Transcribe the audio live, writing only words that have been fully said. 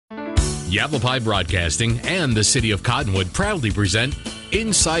Yavapai Broadcasting and the City of Cottonwood proudly present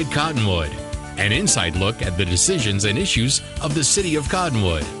Inside Cottonwood, an inside look at the decisions and issues of the City of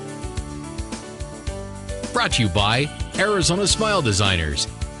Cottonwood. Brought to you by Arizona Smile Designers.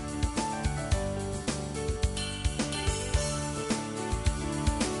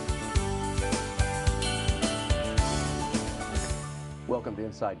 Welcome to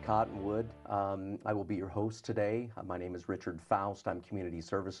Inside Cottonwood. I will be your host today. My name is Richard Faust. I'm Community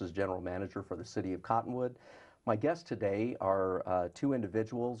Services General Manager for the City of Cottonwood. My guests today are two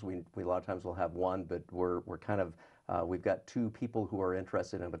individuals. We a lot of times will have one, but we've got two people who are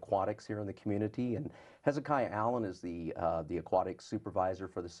interested in aquatics here in the community. And Hezekiah Allen is the aquatic supervisor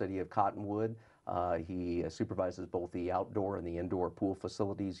for the City of Cottonwood. He supervises both the outdoor and the indoor pool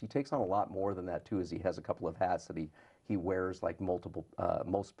facilities. He takes on a lot more than that too, as he has a couple of hats that he wears like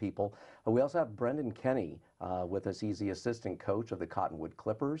most people. We also have Brendan Kenny with us. He's the assistant coach of the Cottonwood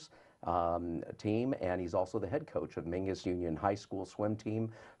Clippers team, and he's also the head coach of Mingus Union High School swim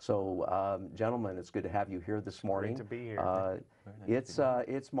team. So, gentlemen, it's good to have you here this morning. Great to be here.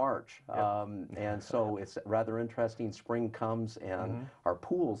 It's March, and so it's rather interesting. Spring comes and our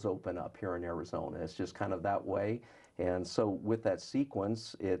pools open up here in Arizona. It's just kind of that way, and so with that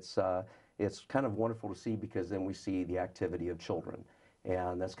sequence, it's kind of wonderful to see, because then we see the activity of children.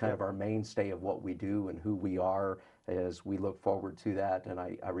 And that's kind of our mainstay of what we do and who we are as we look forward to that. And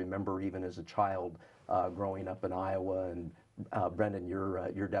I remember even as a child growing up in Iowa, and Brendan,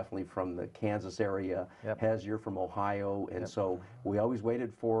 you're definitely from the Kansas area. Yep. Hez, you're from Ohio. And so we always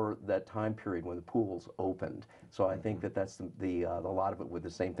waited for that time period when the pools opened. So I think that's a lot of it with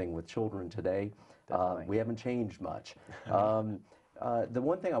the same thing with children today. We haven't changed much. The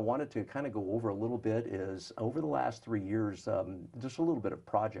one thing I wanted to kind of go over a little bit is, over the last 3 years, just a little bit of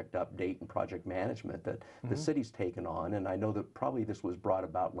project update and project management that the city's taken on. And I know that probably this was brought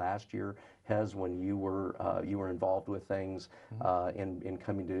about last year, Hez, when you were involved with things in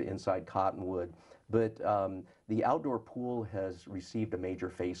coming to Inside Cottonwood. But the outdoor pool has received a major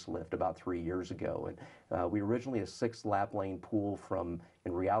facelift about 3 years ago. And we were originally a 6 lap lane pool from,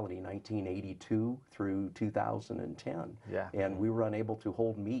 in reality, 1982 through 2010. Yeah. And we were unable to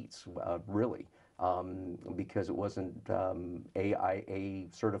hold meets, really, because it wasn't AIA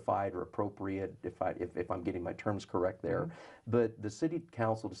certified or appropriate, if I'm getting my terms correct there. But the city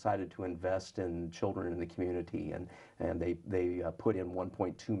council decided to invest in children in the community, and they put in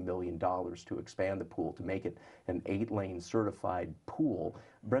 $1.2 million to expand the pool to make it an 8-lane certified pool.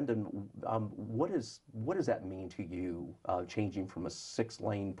 Brendan, what does that mean to you, changing from a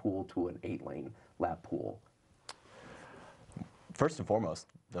 6-lane pool to an 8-lane lap pool? First and foremost,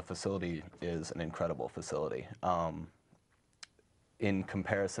 the facility is an incredible facility. In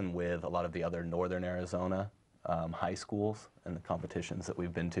comparison with a lot of the other northern Arizona high schools and the competitions that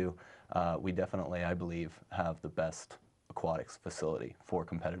we've been to, we definitely, I believe, have the best aquatics facility for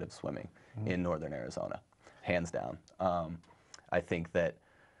competitive swimming in northern Arizona, hands down. I think that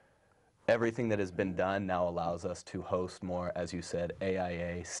everything that has been done now allows us to host more, as you said,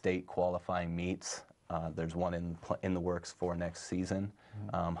 AIA state qualifying meets. There's one in the works for next season,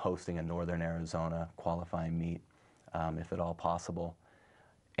 hosting a Northern Arizona qualifying meet, if at all possible.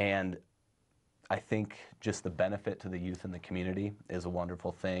 And I think just the benefit to the youth in the community is a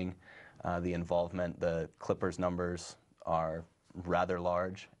wonderful thing. The involvement, the Clippers numbers are rather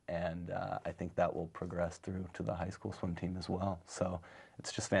large, and I think that will progress through to the high school swim team as well. So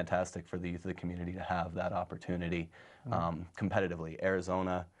it's just fantastic for the youth of the community to have that opportunity competitively.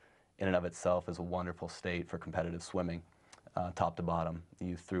 Arizona, in and of itself, is a wonderful state for competitive swimming, top to bottom,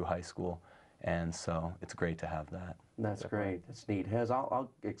 youth through high school, and so it's great to have that. That's great. That's neat. Hez, I'll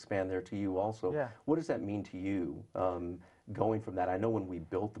expand there to you also. Yeah. What does that mean to you, going from that? I know when we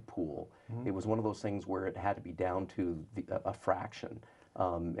built the pool, it was one of those things where it had to be down to a fraction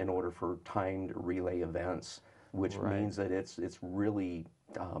in order for timed relay events, which means that it's really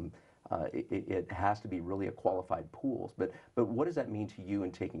it has to be really a qualified pool. But what does that mean to you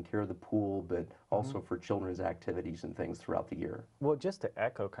in taking care of the pool, but also for children's activities and things throughout the year? Well, just to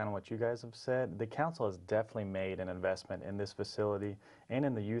echo kind of what you guys have said, the council has definitely made an investment in this facility and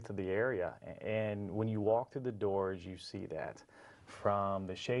in the youth of the area. And when you walk through the doors, you see that. From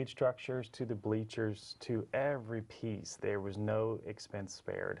the shade structures to the bleachers to every piece, there was no expense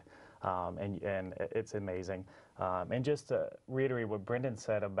spared. And it's amazing. And just to reiterate what Brendan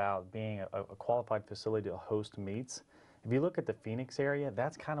said about being a qualified facility to host meets, if you look at the Phoenix area,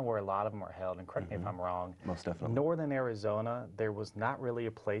 that's kind of where a lot of them are held, and correct me if I'm wrong. Most definitely. Northern Arizona, there was not really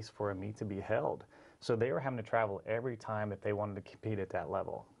a place for a meet to be held. So they were having to travel every time if they wanted to compete at that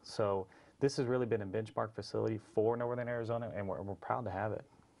level. So this has really been a benchmark facility for Northern Arizona, and we're proud to have it.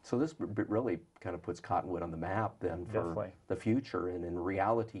 So this really kind of puts Cottonwood on the map then for Definitely. the future. And in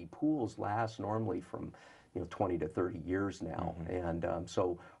reality, pools last normally from 20 to 30 years now. And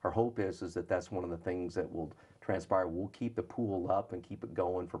so our hope is that that's one of the things that will transpire. We'll keep the pool up and keep it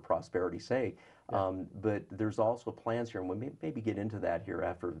going for prosperity's sake. But there's also plans here, and we'll maybe get into that here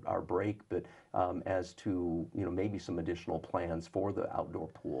after our break, but as to maybe some additional plans for the outdoor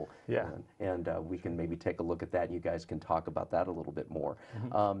pool. Yeah. And we can maybe take a look at that, and you guys can talk about that a little bit more.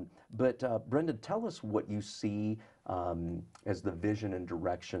 But Brendan, tell us what you see as the vision and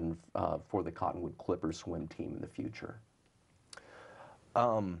direction for the Cottonwood Clippers swim team in the future.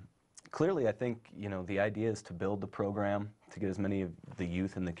 Clearly, I think the idea is to build the program, to get as many of the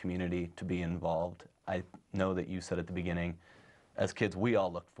youth in the community to be involved. I know that you said at the beginning, as kids, we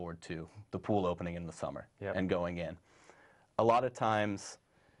all looked forward to the pool opening in the summer and going in. A lot of times,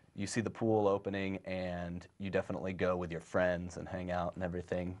 you see the pool opening and you definitely go with your friends and hang out and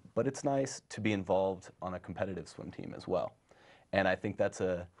everything, but it's nice to be involved on a competitive swim team as well. And I think that's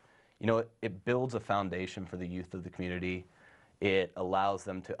it builds a foundation for the youth of the community. It allows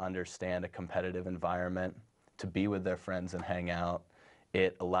them to understand a competitive environment, to be with their friends and hang out.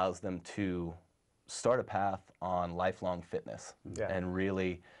 It allows them to start a path on lifelong fitness and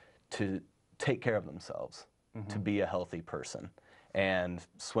really to take care of themselves, to be a healthy person. And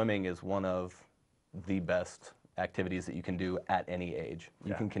swimming is one of the best activities that you can do at any age.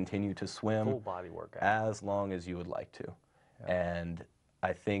 You can continue to swim Full body workout. as long as you would like to. And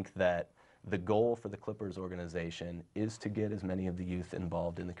I think that the goal for the Clippers organization is to get as many of the youth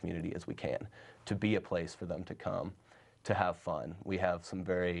involved in the community as we can, to be a place for them to come, to have fun. We have some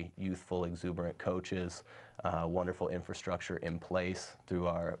very youthful, exuberant coaches, wonderful infrastructure in place through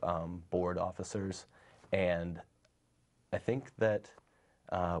our board officers, and I think that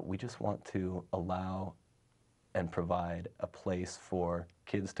we just want to allow and provide a place for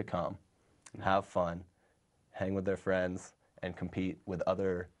kids to come, have fun, hang with their friends, and compete with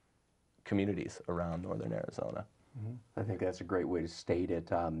other communities around northern Arizona. I think that's a great way to state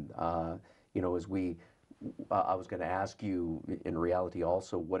it. As I was going to ask you, in reality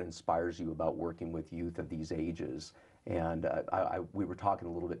also, what inspires you about working with youth of these ages? And we were talking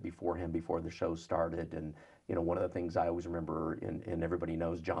a little bit beforehand, before the show started, and one of the things I always remember, and everybody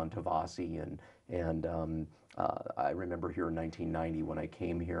knows John Tavasi, and I remember here in 1990 when I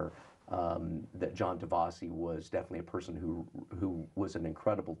came here, that John Tavasi was definitely a person who was an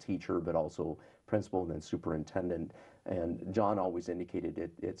incredible teacher, but also principal and then superintendent. And John always indicated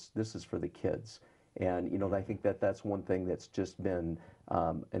this is for the kids. And I think that's one thing that's just been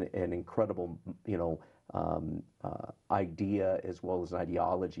an incredible idea as well as an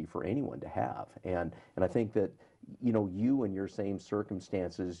ideology for anyone to have. And I think that you in your same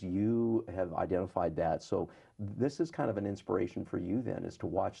circumstances, you have identified that. So this is kind of an inspiration for you then, is to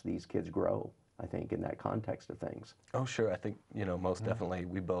watch these kids grow, I think, in that context of things. Oh, sure. I think, most definitely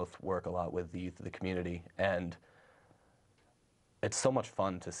we both work a lot with the youth of the community, and it's so much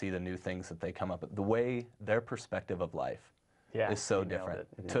fun to see the new things that they come up with. The way their perspective of life is so different.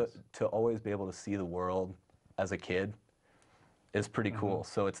 To always be able to see the world as a kid is pretty cool.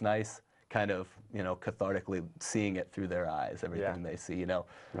 So it's nice kind of, cathartically seeing it through their eyes, everything they see,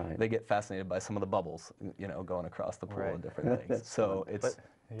 They get fascinated by some of the bubbles, going across the pool and different things. So it's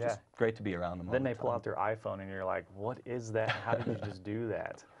just great to be around them all Then the they pull time. out their iPhone and you're like, what is that? How did you just do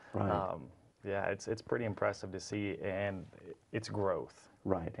that? Right. Yeah, it's pretty impressive to see, and it's growth.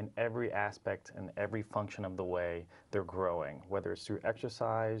 Right. In every aspect and every function of the way they're growing, whether it's through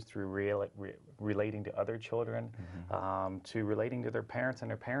exercise, through relating to other children, to relating to their parents and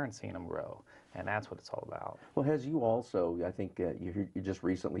their parents seeing them grow. And that's what it's all about. Well, as you also, I think you just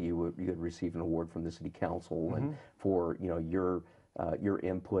recently you had received an award from the City Council and for your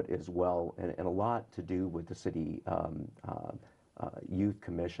input as well, and a lot to do with the city Youth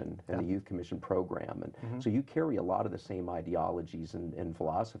Commission and the Youth Commission program. And so you carry a lot of the same ideologies and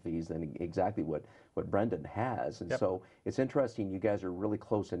philosophies and exactly what Brendan has. And so it's interesting, you guys are really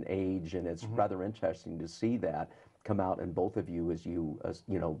close in age, and it's rather interesting to see that come out in both of you as you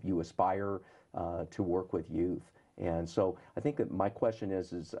aspire to work with youth. And so I think that my question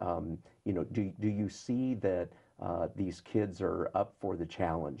is do you see that these kids are up for the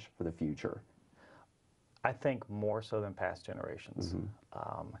challenge for the future? I think more so than past generations.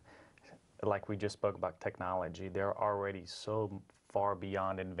 Like we just spoke about technology, they're already so far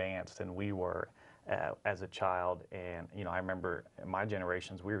beyond advanced than we were as a child. And I remember in my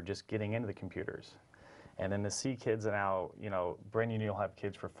generations, we were just getting into the computers. And then to see kids now, Brendan, you'll have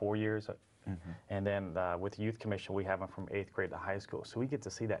kids for 4 years. And then with Youth Commission, we have them from 8th grade to high school. So we get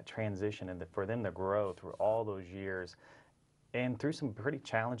to see that transition, and for them to grow through all those years and through some pretty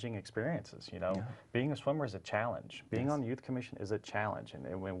challenging experiences. You know, being a swimmer is a challenge. Being on the youth commission is a challenge,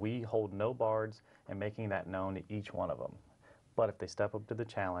 and when we hold no bards and making that known to each one of them. But if they step up to the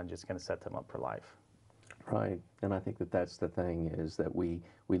challenge, it's going to set them up for life. Right, and I think that that's the thing, is that we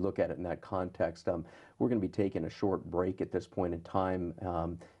look at it in that context. We're going to be taking a short break at this point in time,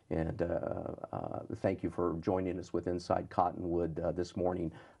 and thank you for joining us with Inside Cottonwood this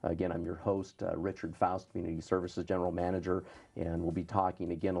morning. Again, I'm your host, Richard Faust, Community Services General Manager, and we'll be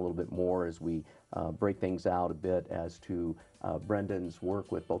talking again a little bit more as we break things out a bit as to Brendan's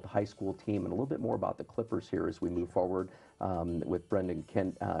work with both the high school team and a little bit more about the Clippers here as we move forward with Brendan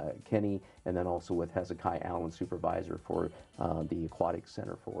Kenny, and then also with Hezekiah Allen, Supervisor for the Aquatic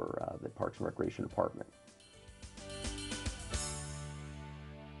Center for the Parks and Recreation Department.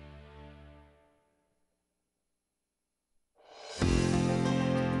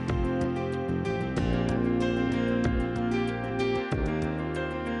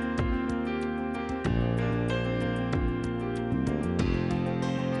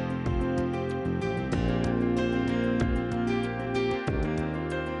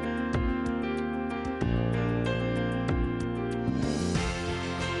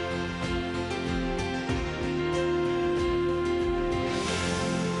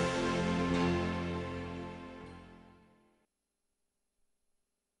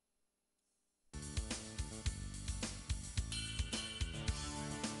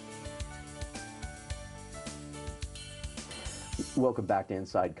 Welcome back to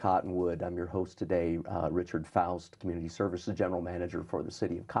Inside Cottonwood. I'm your host today, Richard Faust, Community Services General Manager for the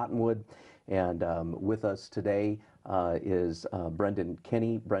City of Cottonwood. And with us today is Brendan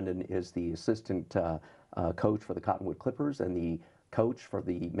Kenny. Brendan is the assistant coach for the Cottonwood Clippers and the coach for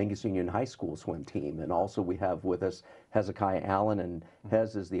the Mingus Union High School swim team. And also we have with us Hezekiah Allen, and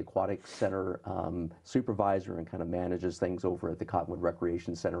Hez is the Aquatic Center supervisor and kind of manages things over at the Cottonwood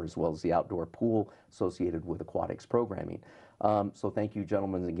Recreation Center, as well as the outdoor pool associated with aquatics programming. So thank you,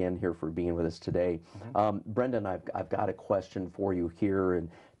 gentlemen, again here for being with us today. Brendan, I've got a question for you here, and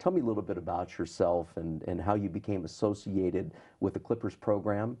tell me a little bit about yourself and how you became associated with the Clippers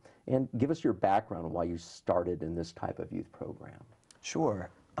program, and give us your background on why you started in this type of youth program. Sure.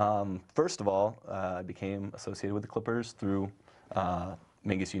 First of all, I became associated with the Clippers through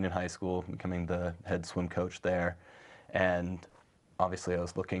Mingus Union High School, becoming the head swim coach there. And obviously I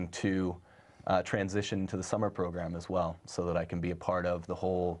was looking to transition to the summer program as well, so that I can be a part of the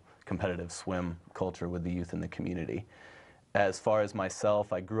whole competitive swim culture with the youth in the community. As far as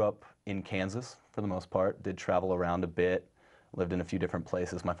myself, I grew up in Kansas for the most part, did travel around a bit, lived in a few different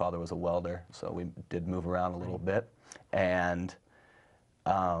places. My father was a welder, so we did move around a little bit, and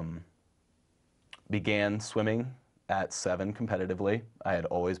began swimming at 7 competitively. I had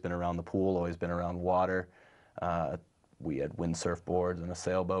always been around the pool, always been around water. We had windsurf boards and a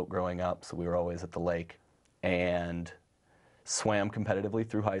sailboat growing up, so we were always at the lake, and swam competitively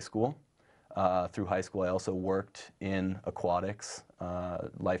through high school. Through high school, I also worked in aquatics,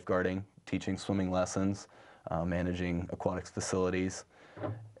 lifeguarding, teaching swimming lessons, managing aquatics facilities,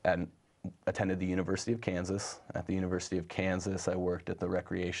 and attended the University of Kansas. At the University of Kansas, I worked at the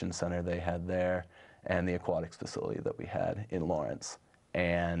recreation center they had there and the aquatics facility that we had in Lawrence,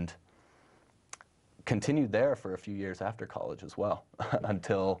 and continued there for a few years after college as well,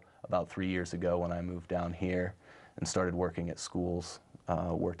 until about 3 years ago when I moved down here and started working at schools.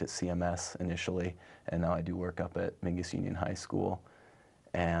 Worked at CMS initially, and now I do work up at Mingus Union High School,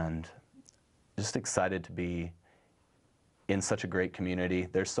 and just excited to be in such a great community.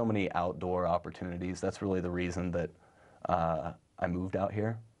 There's so many outdoor opportunities. That's really the reason that I moved out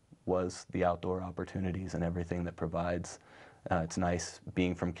here, was the outdoor opportunities and everything that provides. It's nice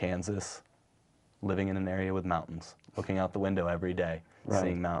being from Kansas, living in an area with mountains, looking out the window every day,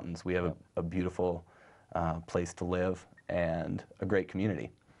 seeing mountains. We have a beautiful place to live and a great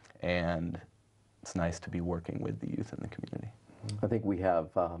community, and it's nice to be working with the youth in the community. I think we have,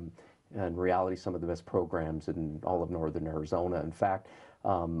 in reality, some of the best programs in all of northern Arizona. In fact,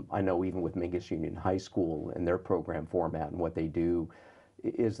 I know even with Mingus Union High School and their program format and what they do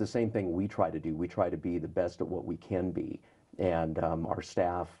is the same thing we try to do. We try to be the best at what we can be. And our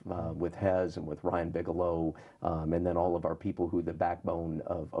staff with Hez and with Ryan Bigelow, and then all of our people who the backbone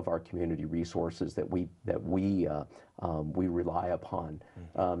of our community resources that we rely upon.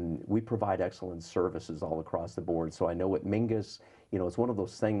 We provide excellent services all across the board. So I know at Mingus, you know, it's one of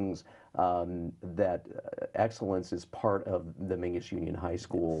those things that excellence is part of the Mingus Union High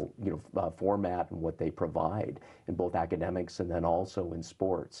School, format and what they provide in both academics and then also in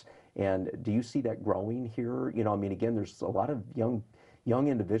sports. And do you see that growing here? You know, I mean, again, there's a lot of young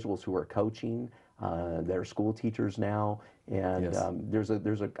individuals who are coaching. They're school teachers now, and Yes.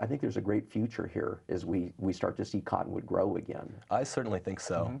 I think there's a great future here as we start to see Cottonwood grow again. I certainly think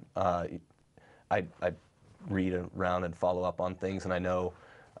so. I read around and follow up on things, and I know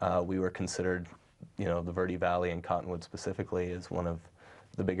we were considered, the Verde Valley and Cottonwood specifically as one of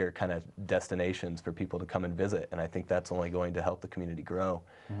the bigger kind of destinations for people to come and visit, and I think that's only going to help the community grow.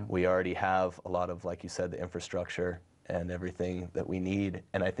 We already have a lot of, like you said, the infrastructure and everything that we need,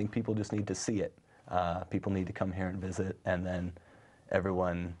 and I think people just need to see it. People need to come here and visit, and then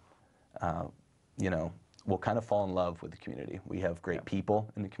everyone, will kind of fall in love with the community. We have great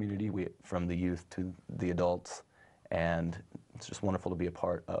people in the community, from the youth to the adults, and it's just wonderful to be a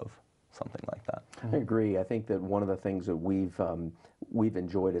part of something like that. I agree. I think that one of the things that we've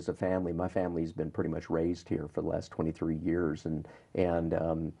enjoyed as a family, my family's been pretty much raised here for the last 23 years, and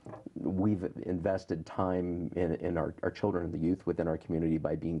we've invested time in our children and the youth within our community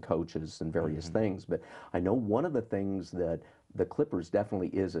by being coaches and various things. But I know one of the things that the Clippers definitely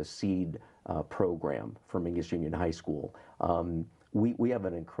is a seed program for Mingus Union High School. We have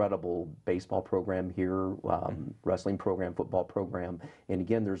an incredible baseball program here, wrestling program, football program, and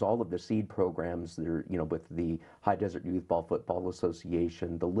again, there's all of the seed programs there, with the High Desert Youth Ball Football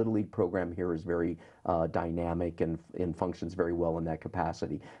Association. The Little League program here is very dynamic and functions very well in that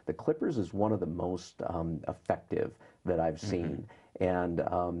capacity. The Clippers is one of the most effective that I've seen. And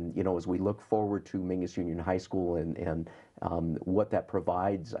as we look forward to Mingus Union High School and what that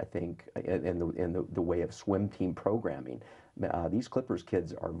provides, I think, in the way of swim team programming, these Clippers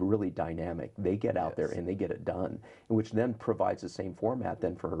kids are really dynamic. They get out there and they get it done, which then provides the same format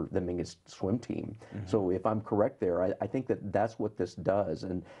then for the Mingus swim team. So if I'm correct there, I think that that's what this does.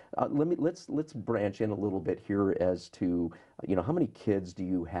 And let's branch in a little bit here as to how many kids do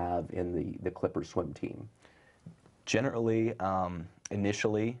you have in the Clippers swim team? Generally,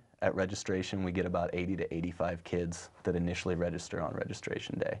 initially at registration, we get about 80 to 85 kids that initially register on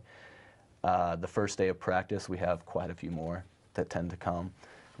registration day. The first day of practice, we have quite a few more that tend to come.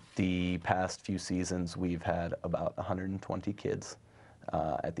 The past few seasons, we've had about 120 kids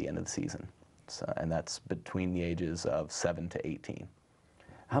at the end of the season, and that's between the ages of 7 to 18.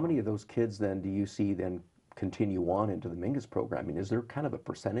 How many of those kids then do you see then continue on into the Mingus programming? Is there kind of a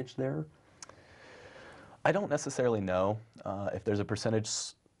percentage there? I don't necessarily know if there's a percentage.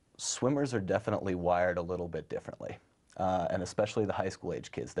 Swimmers are definitely wired a little bit differently, and especially the high school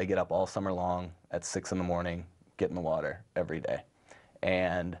age kids. They get up all summer long at 6 in the morning, get in the water every day.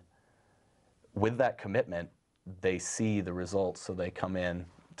 And with that commitment, they see the results, so they come in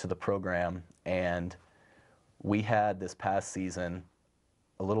to the program. And we had this past season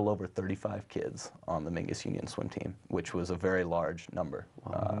a little over 35 kids on the Mingus Union swim team, which was a very large number.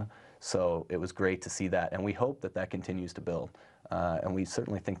 So it was great to see that, and we hope that that continues to build, and we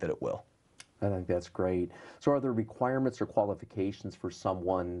certainly think that it will. I think that's great. So are there requirements or qualifications for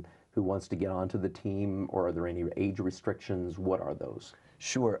someone who wants to get onto the team, or are there any age restrictions? What are those?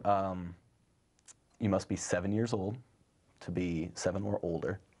 Sure. You must be 7 years old, to be 7 or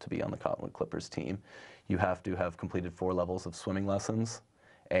older, to be on the Cottonwood Clippers team. You have to have completed 4 levels of swimming lessons,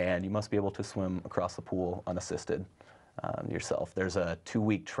 and you must be able to swim across the pool unassisted yourself. There's a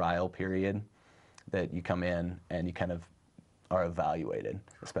 2-week trial period that you come in and you kind of are evaluated,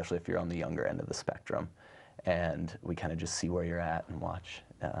 especially if you're on the younger end of the spectrum. And we kind of just see where you're at and watch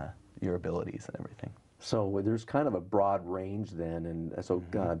your abilities and everything. So there's kind of a broad range then, and so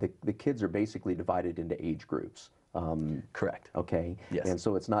the kids are basically divided into age groups. Correct. Okay. Yes. And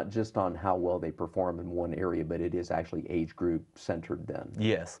so it's not just on how well they perform in one area, but it is actually age group centered then.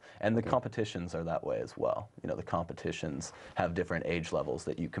 Yes, and the competitions are that way as well. The competitions have different age levels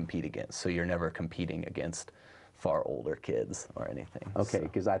that you compete against, so you're never competing against far older kids or anything. Okay,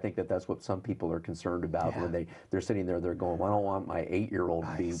 because I think that that's what some people are concerned about when they're sitting there, they're going, well, I don't want my 8-year-old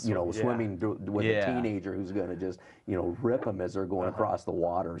to be, swimming with a teenager who's going to just, rip them as they're going across the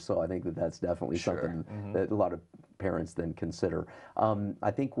water. So I think that that's definitely something that a lot of parents then consider.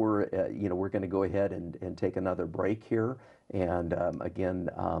 I think we're going to go ahead and take another break here. And again,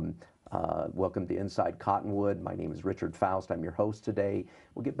 welcome to Inside Cottonwood. My name is Richard Faust. I'm your host today.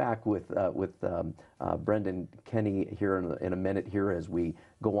 We'll get back with Brendan Kenny here in a minute here as we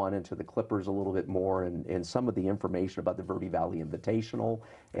go on into the Clippers a little bit more and some of the information about the Verde Valley Invitational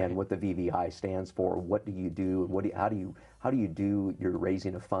and what the VVI stands for. What do you do? And how do you do your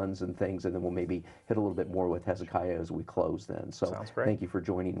raising of funds and things? And then we'll maybe hit a little bit more with Hezekiah as we close then. So sounds great. Thank you for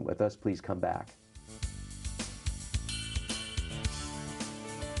joining with us. Please come back.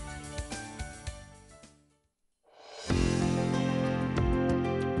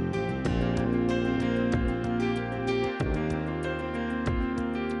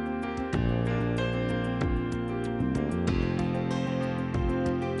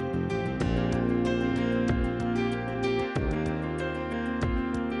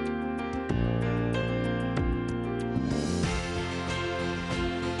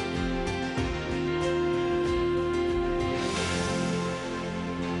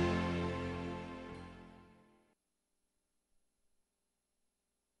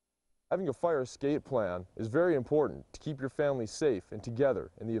 Having a fire escape plan is very important to keep your family safe and together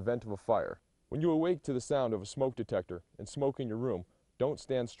in the event of a fire. When you awake to the sound of a smoke detector and smoke in your room, don't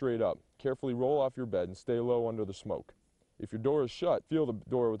stand straight up. Carefully roll off your bed and stay low under the smoke. If your door is shut, feel the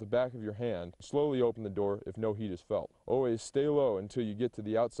door with the back of your hand. Slowly open the door if no heat is felt. Always stay low until you get to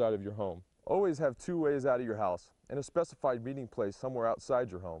the outside of your home. Always have 2 ways out of your house and a specified meeting place somewhere outside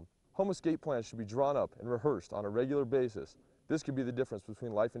your home. Home escape plans should be drawn up and rehearsed on a regular basis. This could be the difference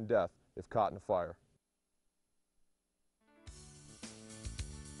between life and death if caught in a fire.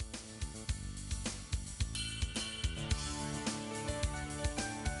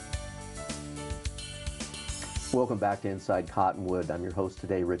 Welcome back to Inside Cottonwood. I'm your host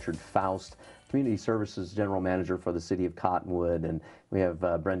today, Richard Faust, Community Services General Manager for the City of Cottonwood, and we have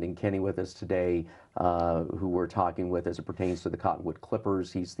Brendan Kenny with us today, who we're talking with as it pertains to the Cottonwood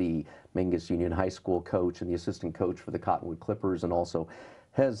Clippers. He's the Mingus Union High School coach and the assistant coach for the Cottonwood Clippers, and also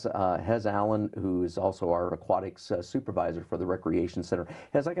Hez Allen, who is also our aquatics supervisor for the Recreation Center.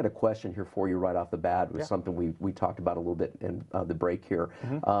 Hez, I got a question here for you right off the bat. It was something we talked about a little bit in the break here.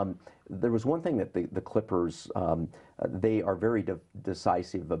 There was one thing that the Clippers, they are very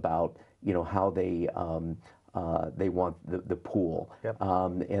decisive about, you know, how they want the pool.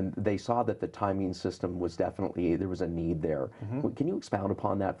 And they saw that the timing system was definitely, there was a need there. Can you expound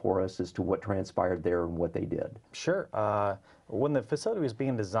upon that for us as to what transpired there and what they did? Sure. When the facility was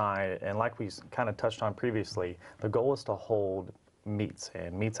being designed, and like we kind of touched on previously, the goal is to hold meets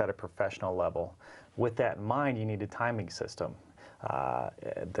and meets at a professional level. With that in mind, you need a timing system.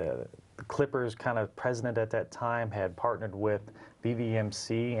 The Clippers kind of president at that time had partnered with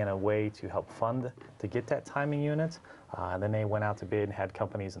BVMC in a way to help fund to get that timing unit. And then they went out to bid and had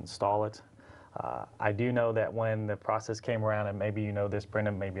companies install it. I do know that when the process came around, and maybe you know this,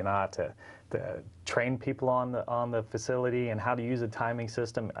 Brendan, maybe not, to train people on the facility and how to use a timing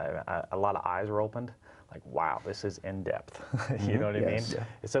system, a lot of eyes were opened. Like, wow, this is in depth. You know what I mean? Yeah.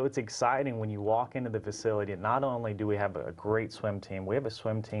 So it's exciting when you walk into the facility. Not only do we have a great swim team, we have a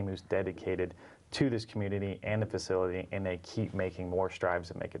swim team who's dedicated to this community and the facility, and they keep making more strides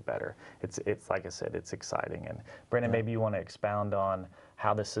to make it better. It's like I said, it's exciting. And Brendan, maybe you want to expound on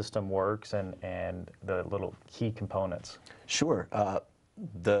how the system works and the little key components. Sure.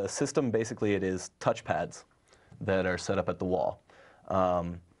 The system, basically, it is touch pads that are set up at the wall.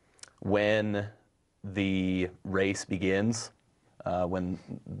 When the race begins, when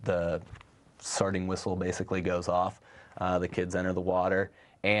the starting whistle basically goes off, the kids enter the water,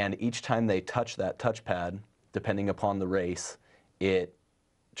 and each time they touch that touch pad, depending upon the race, it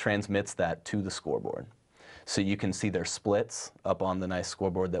transmits that to the scoreboard. So you can see their splits up on the nice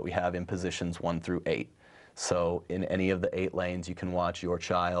scoreboard that we have in positions 1 through 8. So in any of the 8 lanes, you can watch your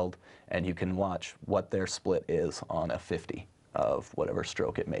child, and you can watch what their split is on a 50 of whatever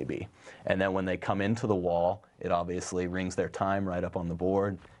stroke it may be. And then when they come into the wall, it obviously rings their time right up on the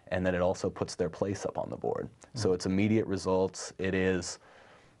board, and then it also puts their place up on the board. So it's immediate results. It is,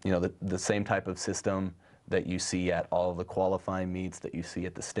 you know, the same type of system that you see at all of the qualifying meets, that you see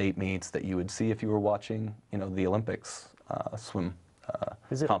at the state meets, that you would see if you were watching, you know, the Olympics swim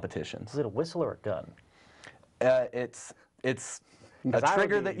competitions. Is it a whistle or a gun? It's a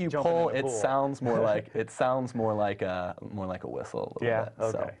trigger that you pull. It sounds more like a whistle. Yeah. Bit.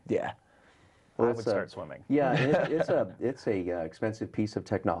 Okay. So, yeah. Well, I would start swimming. Yeah, it's a expensive piece of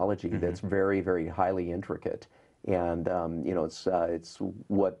technology that's very, very highly intricate. And you know, it's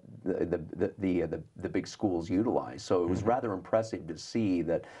what the big schools utilize. So it was rather impressive to see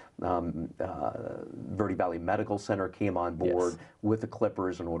that Verde Valley Medical Center came on board with the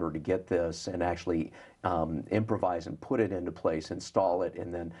Clippers in order to get this and actually improvise and put it into place, install it,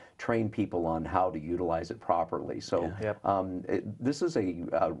 and then train people on how to utilize it properly. So this is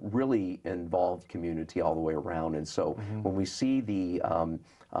a really involved community all the way around. And so when we see the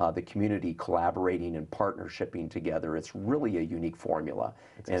community collaborating and partnershiping together, it's really a unique formula,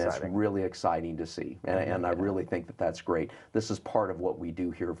 it's really exciting to see. And I really think that that's great. This is part of what we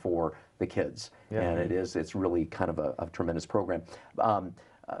do here for the kids, and it's really kind of a tremendous program.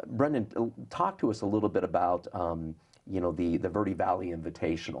 Brendan, talk to us a little bit about you know, the Verde Valley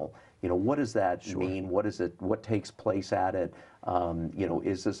Invitational. You know, what does that mean? What is it? What takes place at it? You know,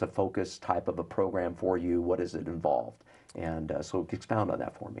 is this a focused type of a program for you? What is it involved? And so expound on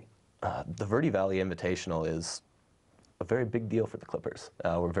that for me. The Verde Valley Invitational is a very big deal for the Clippers.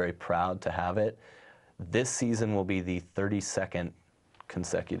 We're very proud to have it. This season will be the 32nd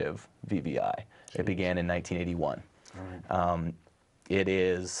consecutive VVI. It began in 1981. It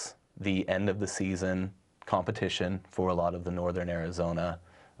is the end of the season competition for a lot of the Northern Arizona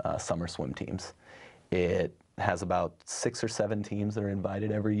summer swim teams. It has about 6 or 7 teams that are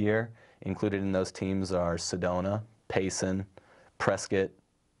invited every year. Included in those teams are Sedona, Payson, Prescott,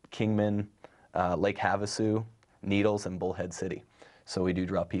 Kingman, Lake Havasu, Needles, and Bullhead City. So we do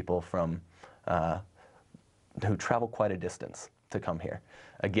draw people from who travel quite a distance to come here.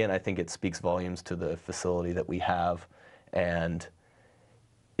 Again, I think it speaks volumes to the facility that we have, and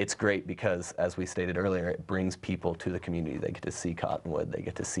it's great because, as we stated earlier, it brings people to the community. They get to see Cottonwood. They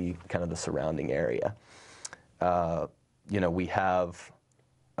get to see kind of the surrounding area. You know, we have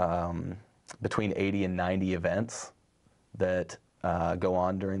between 80 and 90 events that go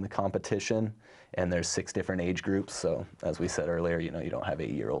on during the competition, and there's 6 different age groups. So, as we said earlier, you know, you don't have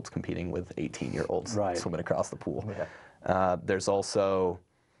 8-year-olds competing with 18-year-olds swimming across the pool. Yeah. There's also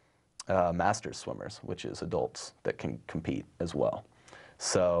masters swimmers, which is adults that can compete as well.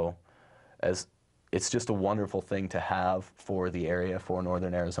 So, it's just a wonderful thing to have for the area, for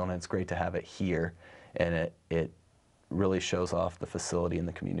Northern Arizona. It's great to have it here, and it really shows off the facility and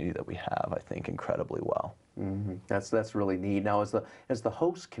the community that we have, I think, incredibly well. Mm-hmm. That's really neat. Now, as the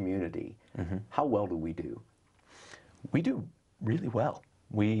host community, how well do we do? We do really well.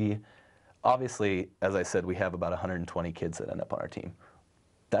 We obviously, as I said, we have about 120 kids that end up on our team.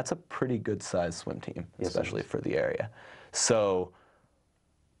 That's a pretty good sized swim team, especially for the area. So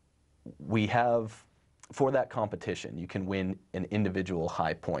we have, for that competition, you can win an individual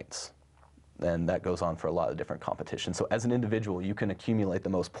high points. And that goes on for a lot of different competitions. So as an individual, you can accumulate the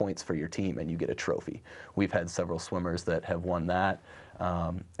most points for your team and you get a trophy. We've had several swimmers that have won that,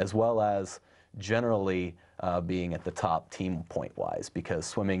 as well as generally being at the top team point-wise, because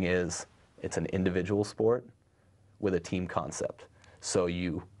swimming it's an individual sport with a team concept. So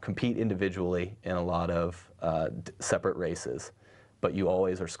you compete individually in a lot of separate races, but you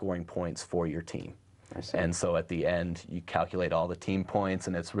always are scoring points for your team. And so at the end, you calculate all the team points,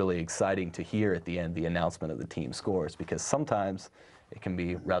 and it's really exciting to hear at the end the announcement of the team scores, because sometimes it can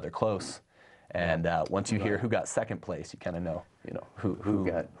be rather close. And once you hear who got second place, you kind of know, who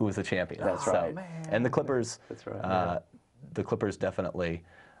was the champion. That's right. And the Clippers, the Clippers definitely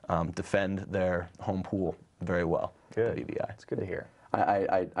defend their home pool very well. Good. The BVI. It's good to hear.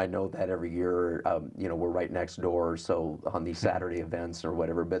 I know that every year, we're right next door, so on these Saturday events or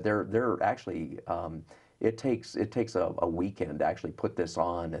whatever, but they're actually, it takes a weekend to actually put this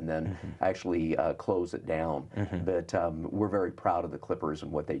on and then actually close it down. But we're very proud of the Clippers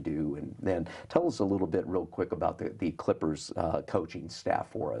and what they do. And then tell us a little bit real quick about the Clippers coaching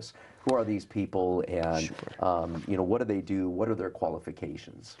staff for us. Who are these people, and what do they do? What are their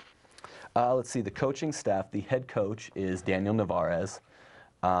qualifications? Let's see, the coaching staff, the head coach is Daniel Navarez.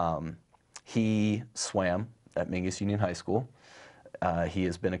 He swam at Mingus Union High School. He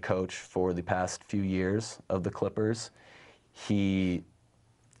has been a coach for the past few years of the Clippers. He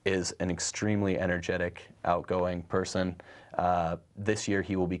is an extremely energetic, outgoing person. This year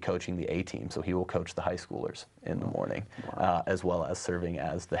he will be coaching the A team, so he will coach the high schoolers in the morning, as well as serving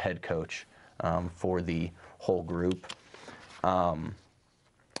as the head coach for the whole group.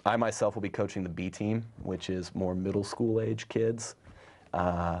 I myself will be coaching the B team, which is more middle school age kids.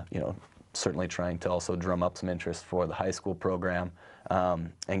 Certainly trying to also drum up some interest for the high school program,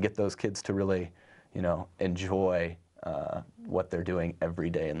 and get those kids to really, enjoy what they're doing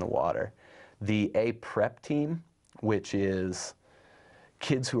every day in the water. The A prep team, which is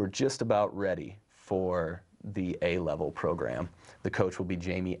kids who are just about ready for the A-level program. The coach will be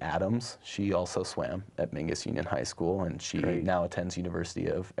Jamie Adams. She also swam at Mingus Union High School, and she now attends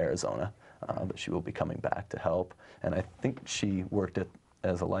University of Arizona, but she will be coming back to help. And I think she worked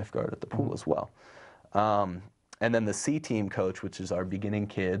as a lifeguard at the pool as well. And then the C team coach, which is our beginning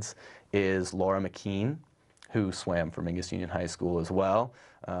kids, is Laura McKean, who swam for Mingus Union High School as well,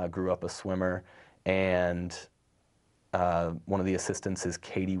 grew up a swimmer, and one of the assistants is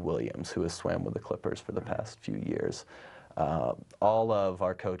Katie Williams, who has swam with the Clippers for the past few years. All of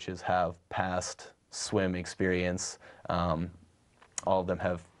our coaches have past swim experience. All of them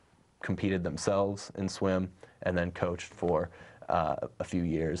have competed themselves in swim and then coached for a few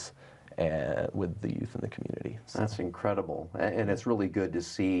years with the youth in the community. So. That's incredible, and it's really good to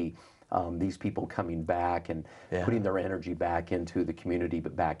see these people coming back and putting their energy back into the community,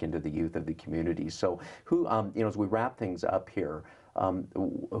 but back into the youth of the community. So who, as we wrap things up here,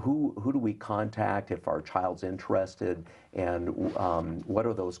 who do we contact if our child's interested, and what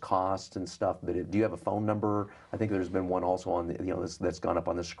are those costs and stuff? But do you have a phone number? I think there's been one also on the, that's gone up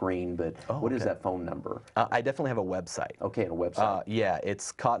on the screen, but what is that phone number? I definitely have a website. Okay, and a website. Yeah,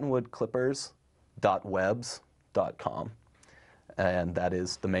 it's cottonwoodclippers.webs.com. And that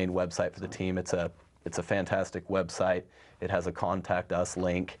is the main website for the team. It's a It's a fantastic website. It has a Contact Us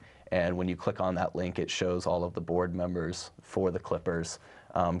link, and when you click on that link, it shows all of the board members for the Clippers.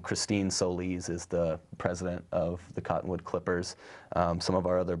 Christine Solis is the president of the Cottonwood Clippers. Some of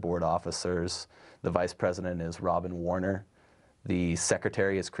our other board officers. The vice president is Robin Warner. The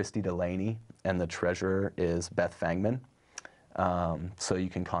secretary is Christy Delaney, and the treasurer is Beth Fangman. So you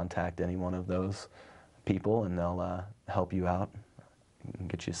can contact any one of those people, and they'll help you out.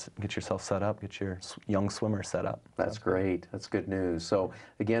 Get yourself set up, get your young swimmer set up. That's great. That's good news. So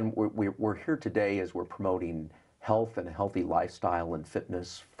again, we're here today as we're promoting health and a healthy lifestyle and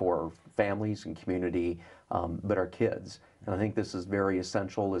fitness for families and community, but our kids. And I think this is very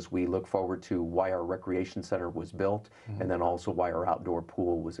essential as we look forward to why our recreation center was built, and then also why our outdoor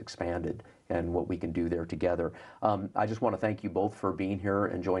pool was expanded and what we can do there together. I just want to thank you both for being here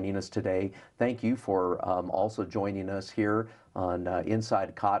and joining us today. Thank you for also joining us here on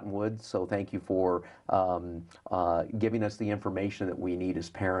Inside Cottonwood. So thank you for giving us the information that we need as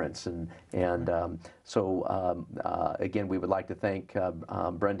parents. Again, we would like to thank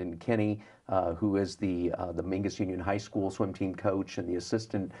Brendan Kinney, who is the Mingus Union High School swim team coach and the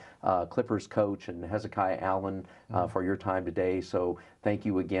assistant Clippers coach, and Hezekiah Allen for your time today. So thank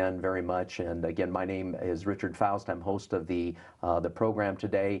you again very much. And again, my name is Richard Faust. I'm host of the program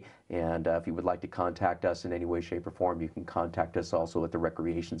today. And if you would like to contact us in any way, shape, or form, you can contact us also at the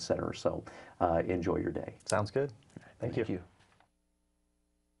Recreation Center. So enjoy your day. Sounds good. Thank you.